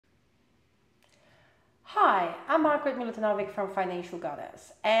Hi, I'm Margaret Milutinovic from Financial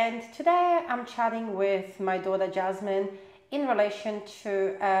Goddess, and today I'm chatting with my daughter Jasmine in relation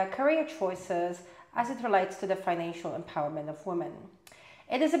to career choices as it relates to the financial empowerment of women.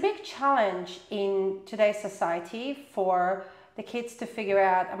 It is a big challenge in today's society for the kids to figure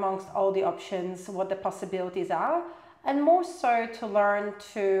out, amongst all the options, what the possibilities are, and more so to learn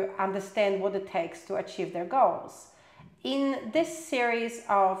to understand what it takes to achieve their goals. In this series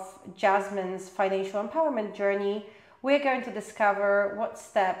of Jasmine's financial empowerment journey, we're going to discover what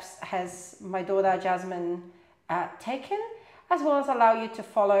steps has my daughter Jasmine taken, as well as allow you to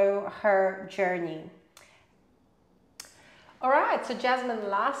follow her journey. All right, so Jasmine,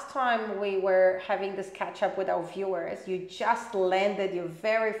 last time we were having this catch up with our viewers, you just landed your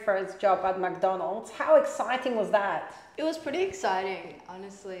very first job at McDonald's. How exciting was that? It was pretty exciting,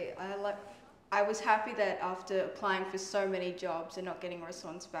 honestly. I was happy that after applying for so many jobs and not getting a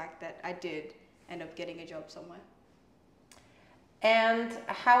response back that I did end up getting a job somewhere. And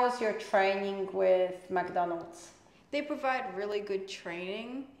how was your training with McDonald's? They provide really good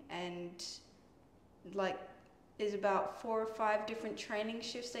training and like there's about 4 or 5 different training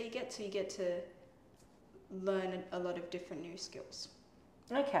shifts that you get, so you get to learn a lot of different new skills.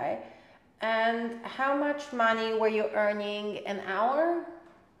 Okay. And how much money were you earning an hour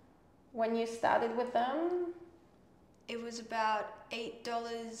when you started with them? It was about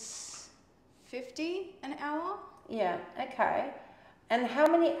 $8.50 an hour. Yeah, okay. And how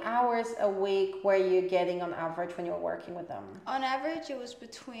many hours a week were you getting on average when you were working with them? On average, it was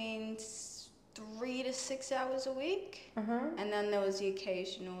between 3 to 6 hours a week. And then there was the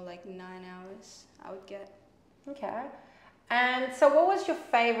occasional like 9 hours I would get. Okay. And so what was your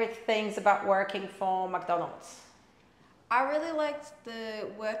favorite things about working for McDonald's? I really liked the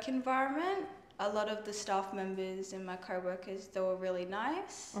work environment. A lot of the staff members and my co-workers, they were really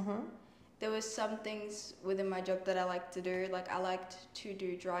nice. There was some things within my job that I liked to do. Like I liked to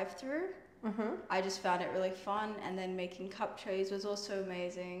do drive-through. I just found it really fun. And then making cup trays was also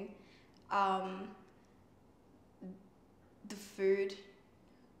amazing. The food,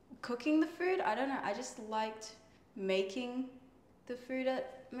 cooking the food, I don't know. I just liked making the food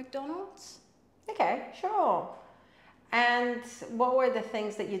at McDonald's. Okay, sure. And what were the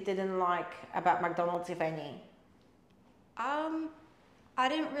things that you didn't like about McDonald's, if any? I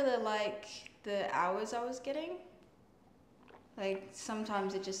didn't really like the hours I was getting. Like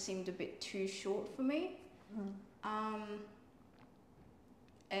sometimes it just seemed a bit too short for me.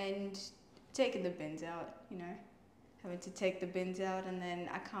 And taking the bins out, having to take the bins out and then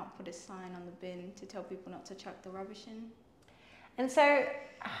I can't put a sign on the bin to tell people not to chuck the rubbish in. And so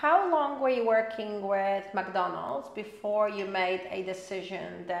how long were you working with McDonald's before you made a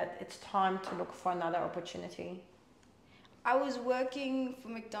decision that it's time to look for another opportunity? I was working for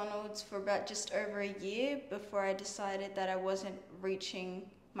McDonald's for about just over a year before I decided that I wasn't reaching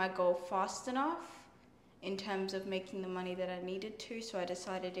my goal fast enough in terms of making the money that I needed to, so I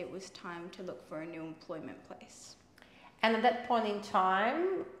decided it was time to look for a new employment place. And at that point in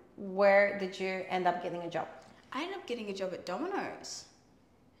time, where did you end up getting a job? I ended up getting a job at Domino's.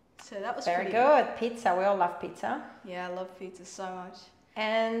 So that was very pretty good. Pizza, we all love pizza. Yeah, I love pizza so much.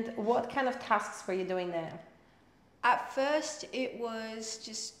 And what kind of tasks were you doing there? At first, it was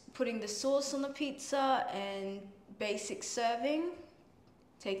just putting the sauce on the pizza and basic serving,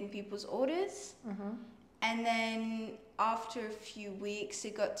 taking people's orders. And then after a few weeks,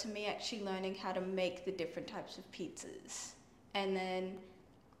 it got to me actually learning how to make the different types of pizzas. And then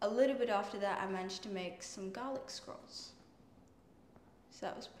a little bit after that, I managed to make some garlic scrolls. So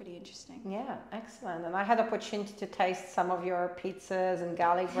that was pretty interesting. Yeah, excellent. And I had opportunity to taste some of your pizzas and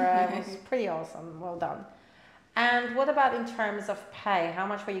garlic bread. It was pretty awesome. Well done. And what about in terms of pay? How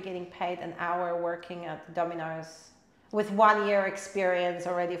much were you getting paid an hour working at Domino's with 1 year experience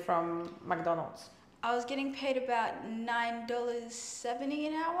already from McDonald's? I was getting paid about $9.70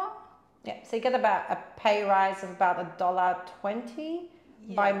 an hour. Yeah, so you get about a pay rise of about $1.20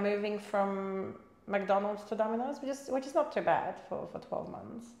 by moving from McDonald's to Domino's, which is not too bad for 12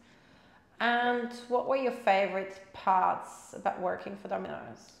 months. And what were your favorite parts about working for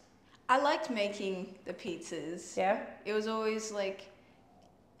Domino's? I liked making the pizzas. Yeah? It was always like,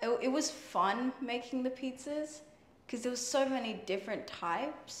 it was fun making the pizzas because there was so many different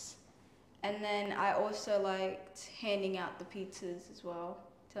types. And then I also liked handing out the pizzas as well.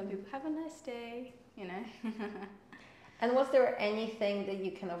 Telling people, have a nice day, And was there anything that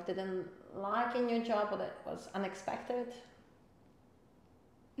you kind of didn't like in your job or that was unexpected?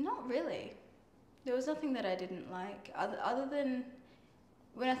 Not really. There was nothing that I didn't like. Other than,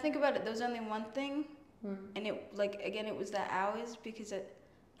 when I think about it, there was only one thing. And it was the hours, because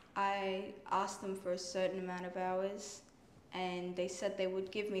I asked them for a certain amount of hours, and they said they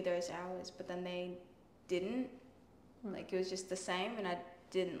would give me those hours, but then they didn't. Like, it was just the same, and I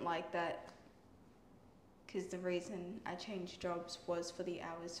didn't like that, because the reason I changed jobs was for the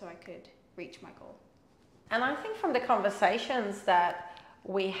hours so I could reach my goal. And I think from the conversations that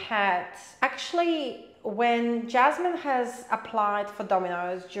we had, actually, when Jasmine has applied for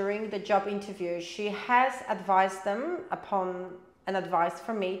Domino's during the job interview, she has advised them upon an advice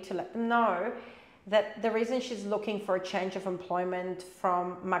from me to let them know that the reason she's looking for a change of employment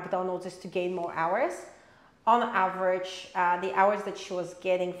from McDonald's is to gain more hours. On average, the hours that she was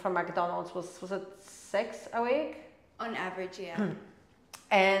getting from McDonald's was it 6 a week? On average, yeah.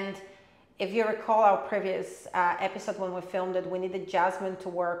 And if you recall our previous episode when we filmed it, we needed Jasmine to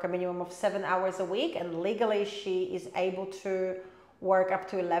work a minimum of 7 hours a week, and legally she is able to work up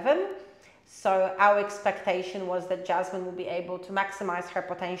to 11. So our expectation was that Jasmine will be able to maximize her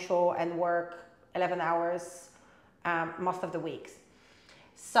potential and work 11 hours most of the weeks.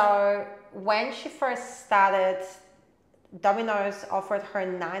 So when she first started, Domino's offered her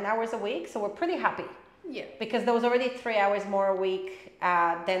 9 hours a week, so we're pretty happy. Yeah. Because there was already 3 hours more a week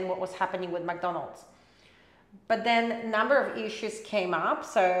than what was happening with McDonald's. But then a number of issues came up.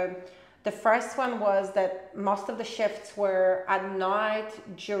 So the first one was that most of the shifts were at night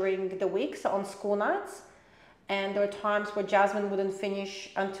during the week, so on school nights. And there were times where Jasmine wouldn't finish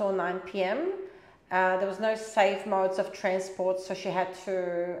until 9 p.m. There was no safe modes of transport, so she had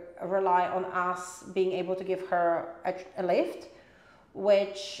to rely on us being able to give her a lift,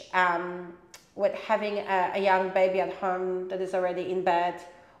 which with having a young baby at home that is already in bed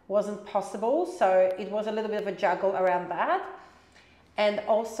wasn't possible. So it was a little bit of a juggle around that. And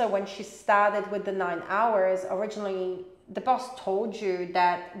also when she started with the 9 hours, originally the boss told you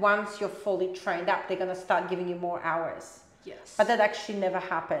that once you're fully trained up, they're going to start giving you more hours. Yes. But that actually never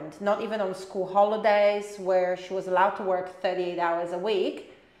happened. Not even on school holidays where she was allowed to work 38 hours a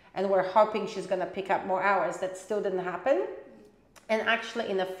week and we're hoping she's going to pick up more hours. That still didn't happen. And actually,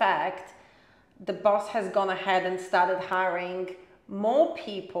 in effect, the boss has gone ahead and started hiring more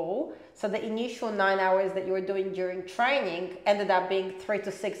people. So the initial 9 hours that you were doing during training ended up being 3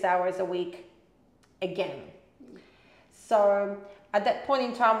 to 6 hours a week again. So at that point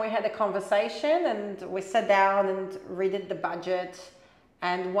in time, we had a conversation and we sat down and redid the budget.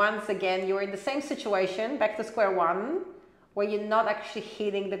 And once again, you're in the same situation, back to square one, where you're not actually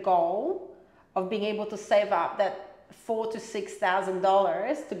hitting the goal of being able to save up that $4,000 to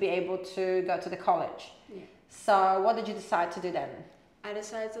 $6,000 to be able to go to the college. Yeah. So what did you decide to do then? I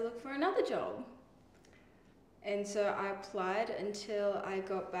decided to look for another job. And so I applied until I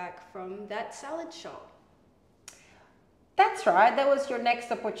got back from that salad shop. That's right. That was your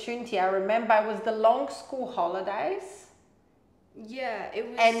next opportunity. I remember it was the long school holidays. Yeah, it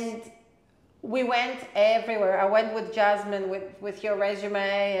was. And we went everywhere. I went with Jasmine with your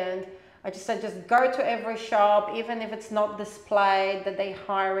resume, and I just said, just go to every shop, even if it's not displayed that they're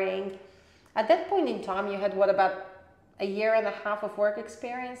hiring. At that point in time, you had what, about a year and a half of work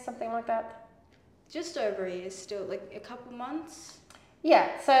experience, something like that? Just over a year still, like a couple months. Yeah,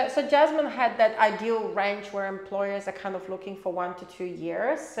 so Jasmine had that ideal range where employers are kind of looking for 1 to 2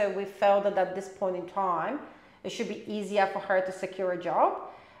 years. So we felt that at this point in time, it should be easier for her to secure a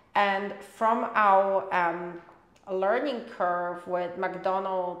job. And from our learning curve with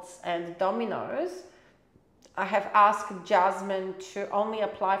McDonald's and Domino's, I have asked Jasmine to only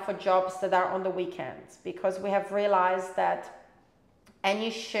apply for jobs that are on the weekends, because we have realized that any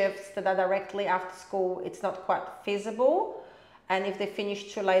shifts that are directly after school, it's not quite feasible. And if they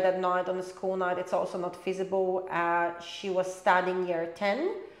finish too late at night on a school night, it's also not feasible. She was studying year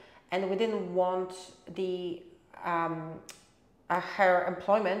 10, and we didn't want her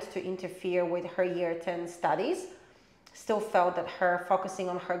employment to interfere with her year 10 studies. Still felt that her focusing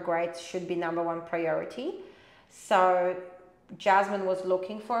on her grades should be number one priority. So Jasmine was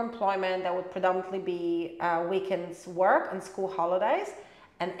looking for employment that would predominantly be weekends work and school holidays.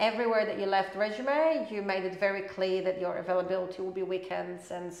 And everywhere that you left resume, you made it very clear that your availability will be weekends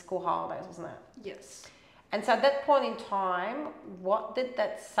and school holidays, wasn't it? Yes. And so at that point in time, what did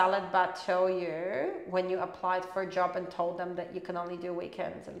that salad bar tell you when you applied for a job and told them that you can only do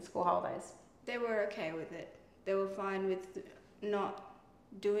weekends and school holidays? They were okay with it. They were fine with not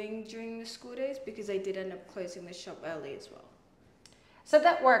doing during the school days, because they did end up closing the shop early as well. So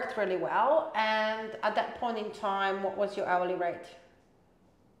that worked really well. And at that point in time, what was your hourly rate?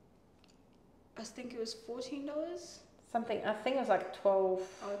 I think it was $14. Something, I think it was like 12.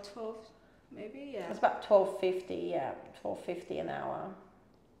 Oh, 12 maybe, yeah. It was about $12.50, yeah, $12.50 an hour.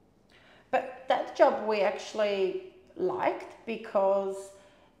 But that job we actually liked, because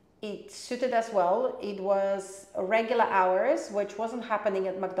it suited us well. It was regular hours, which wasn't happening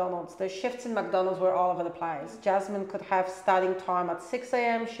at McDonald's. The shifts in McDonald's were all over the place. Jasmine could have starting time at 6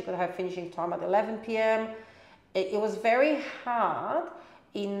 a.m. She could have finishing time at 11 p.m. It was very hard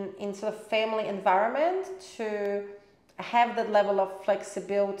in sort of family environment to have that level of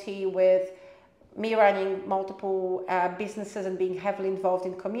flexibility with me running multiple businesses and being heavily involved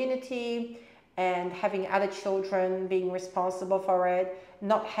in community and having other children being responsible for it,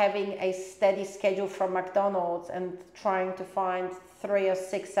 not having a steady schedule from McDonald's and trying to find 3 or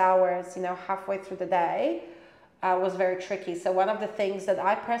 6 hours, halfway through the day was very tricky. So one of the things that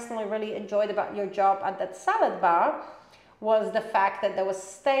I personally really enjoyed about your job at that salad bar was the fact that there was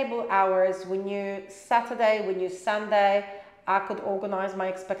stable hours. We knew Saturday, we knew Sunday. I could organize my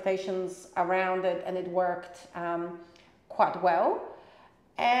expectations around it, and it worked quite well.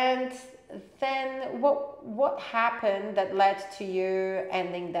 And then what happened that led to you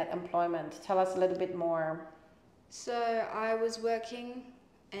ending that employment? Tell us a little bit more. So I was working,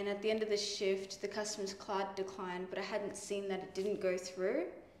 and at the end of the shift, the customer's card declined, but I hadn't seen that it didn't go through,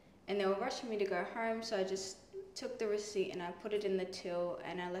 and they were rushing me to go home, so I just took the receipt and I put it in the till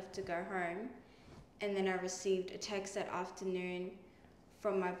and I left to go home. And then I received a text that afternoon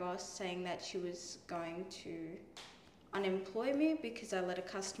from my boss saying that she was going to unemploy me because I let a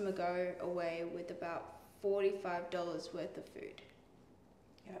customer go away with about $45 worth of food.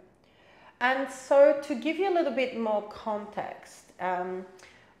 Yeah. And so to give you a little bit more context,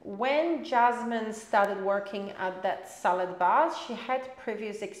 when Jasmine started working at that salad bar, she had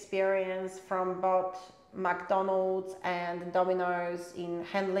previous experience from both McDonald's and Domino's in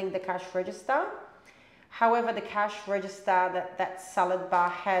handling the cash register. However, the cash register that salad bar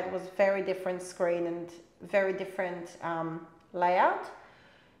had was very different screen and very different layout.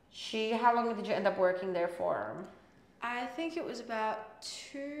 How long did you end up working there for? I think it was about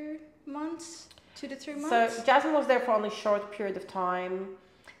 2 months, 2 to 3 months. So Jasmine was there for only a short period of time.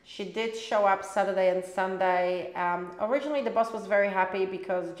 She did show up Saturday and Sunday. Originally, the boss was very happy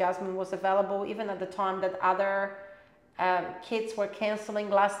because Jasmine was available, even at the time that other kids were canceling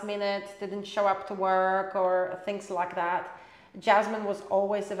last minute, didn't show up to work or things like that. Jasmine was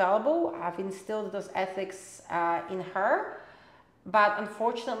always available. I've instilled those ethics in her. But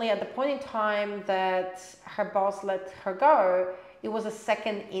unfortunately, at the point in time that her boss let her go, it was a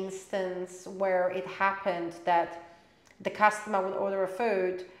second instance where it happened that the customer would order a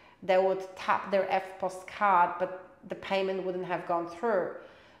food, they would tap their EFTPOS card, but the payment wouldn't have gone through.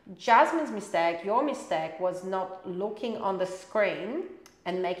 Jasmine's mistake, your mistake, was not looking on the screen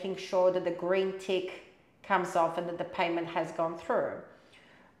and making sure that the green tick comes off and that the payment has gone through,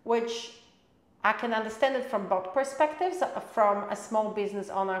 which I can understand it from both perspectives. From a small business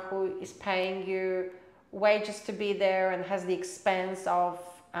owner who is paying you wages to be there and has the expense of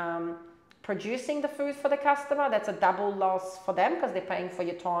producing the food for the customer, that's a double loss for them because they're paying for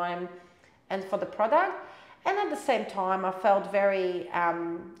your time and for the product. And at the same time, I felt very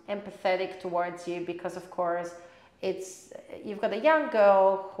empathetic towards you because, of course, you've got a young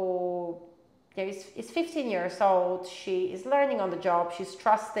girl who is 15 years old. She is learning on the job. She's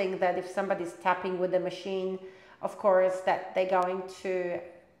trusting that if somebody's tapping with the machine, of course, that they're going to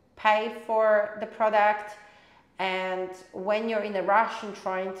pay for the product. And when you're in a rush and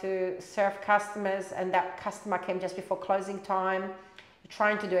trying to serve customers and that customer came just before closing time, you're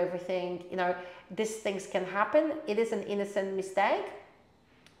trying to do everything, these things can happen. It is an innocent mistake.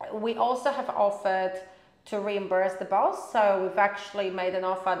 We also have offered to reimburse the boss. So we've actually made an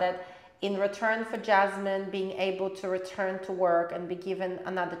offer that in return for Jasmine being able to return to work and be given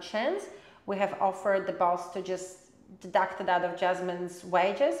another chance, we have offered the boss to just deduct it out of Jasmine's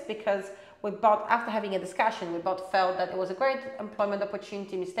wages because we both, after having a discussion, we both felt that it was a great employment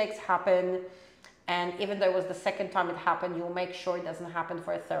opportunity. Mistakes happen, and even though it was the second time it happened, you'll make sure it doesn't happen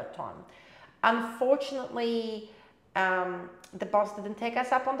for a third time. Unfortunately, the boss didn't take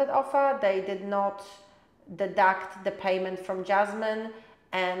us up on that offer. They did not deduct the payment from Jasmine,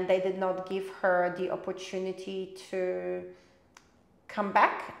 and they did not give her the opportunity to come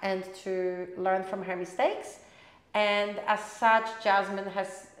back and to learn from her mistakes. And as such, Jasmine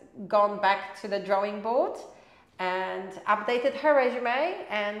has gone back to the drawing board and updated her resume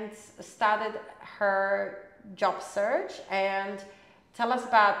and started her job search. And tell us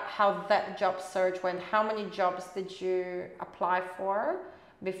about how that job search went. How many jobs did you apply for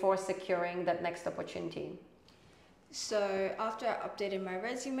before securing that next opportunity? So after I updated my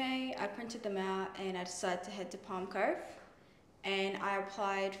resume, I printed them out and I decided to head to Palm Cove. And I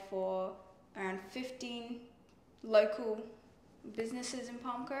applied for around 15 local businesses in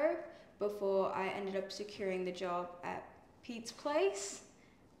Palm Cove before I ended up securing the job at Pete's Place.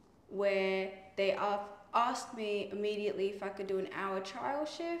 where they asked me immediately if I could do an hour trial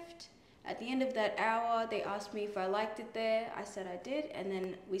shift. At the end of that hour, they asked me if I liked it there. I said I did, and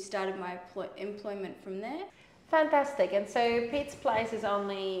then we started my employment from there. Fantastic. And so Pete's Place is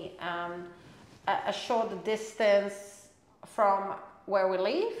only a short distance from where we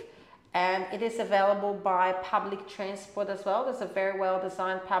live, and it is available by public transport as well. There's a very well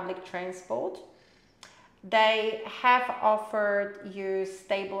designed public transport. They have offered you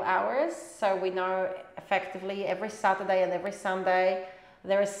stable hours, so we know effectively every Saturday and every Sunday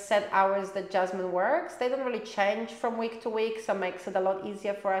there are set hours that Jasmine works. They don't really change from week to week, so it makes it a lot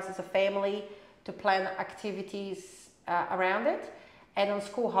easier for us as a family to plan activities around it. And on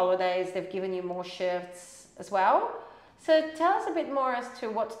school holidays, they've given you more shifts as well. So tell us a bit more as to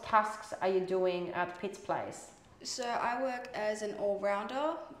what tasks are you doing at Pete's Place? So I work as an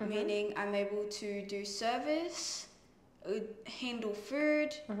all-rounder, meaning I'm able to do service, handle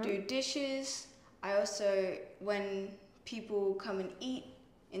food, do dishes. I also, when people come and eat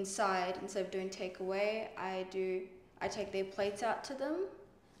inside, instead of doing takeaway, I take their plates out to them.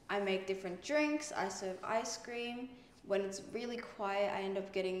 I make different drinks, I serve ice cream. When it's really quiet, I end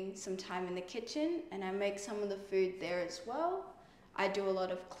up getting some time in the kitchen, and I make some of the food there as well. I do a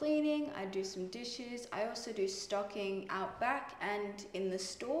lot of cleaning, I do some dishes. I also do stocking out back and in the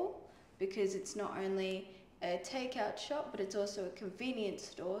store, because it's not only a takeout shop, but it's also a convenience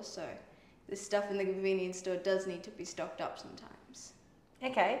store, so the stuff in the convenience store does need to be stocked up sometimes.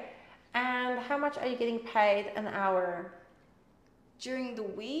 Okay, and how much are you getting paid an hour? During the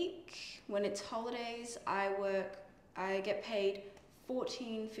week, when it's holidays, I get paid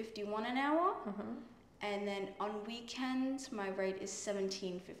 $14.51 an hour. And then on weekends, my rate is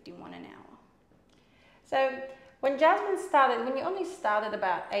 $17.51 an hour. So when you only started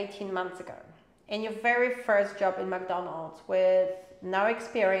about 18 months ago, in your very first job in McDonald's with no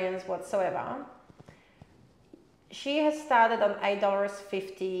experience whatsoever, she has started on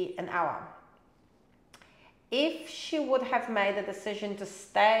 $8.50 an hour. If she would have made a decision to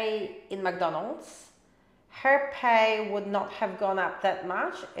stay in McDonald's, her pay would not have gone up that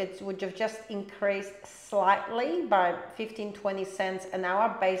much. It would have just increased slightly by 15-20 cents an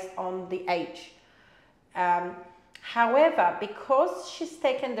hour based on the age. However, because she's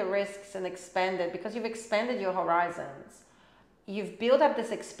taken the risks and expanded, because you've expanded your horizons, you've built up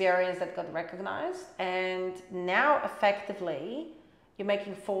this experience that got recognized, and now effectively you're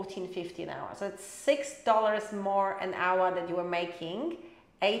making $14.50 an hour. So it's $6 more an hour that you were making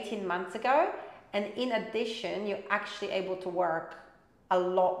 18 months ago. And in addition, you're actually able to work a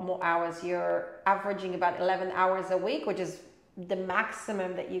lot more hours. You're averaging about 11 hours a week, which is the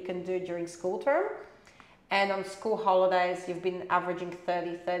maximum that you can do during school term. And on school holidays, you've been averaging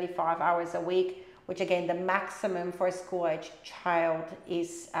 35 hours a week, which again, the maximum for a school-age child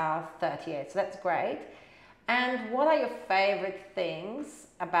is 38. So that's great. And what are your favorite things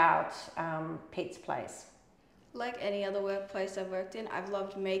about Pete's Place? Like any other workplace I've worked in, I've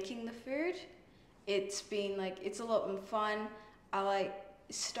loved making the food. It's been it's a lot of fun. I like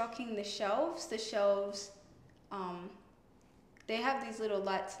stocking the shelves. The shelves, they have these little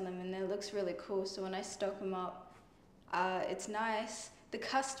lights in them, and it looks really cool. So when I stock them up, it's nice. The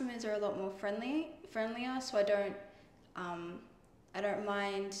customers are a lot more friendlier. So I don't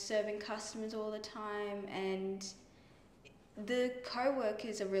mind serving customers all the time, and the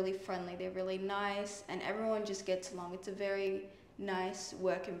co-workers are really friendly. They're really nice, and everyone just gets along. It's a very nice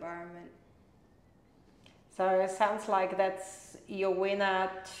work environment. So it sounds like that's your winner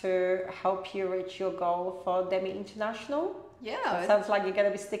to help you reach your goal for Demi International. Yeah. It sounds like you're going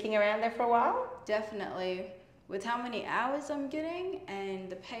to be sticking around there for a while. Definitely. With how many hours I'm getting and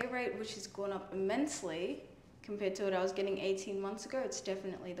the pay rate, which has gone up immensely compared to what I was getting 18 months ago, it's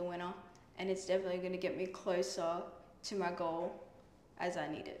definitely the winner. And it's definitely going to get me closer to my goal as I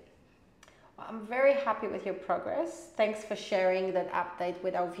need it. Well, I'm very happy with your progress. Thanks for sharing that update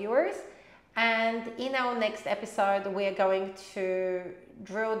with our viewers. And in our next episode, we are going to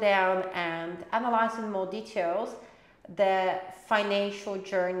drill down and analyze in more details the financial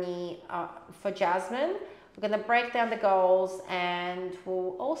journey for Jasmine. We're going to break down the goals, and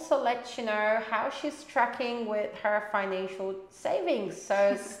we'll also let you know how she's tracking with her financial savings.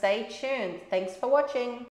 So stay tuned. Thanks for watching.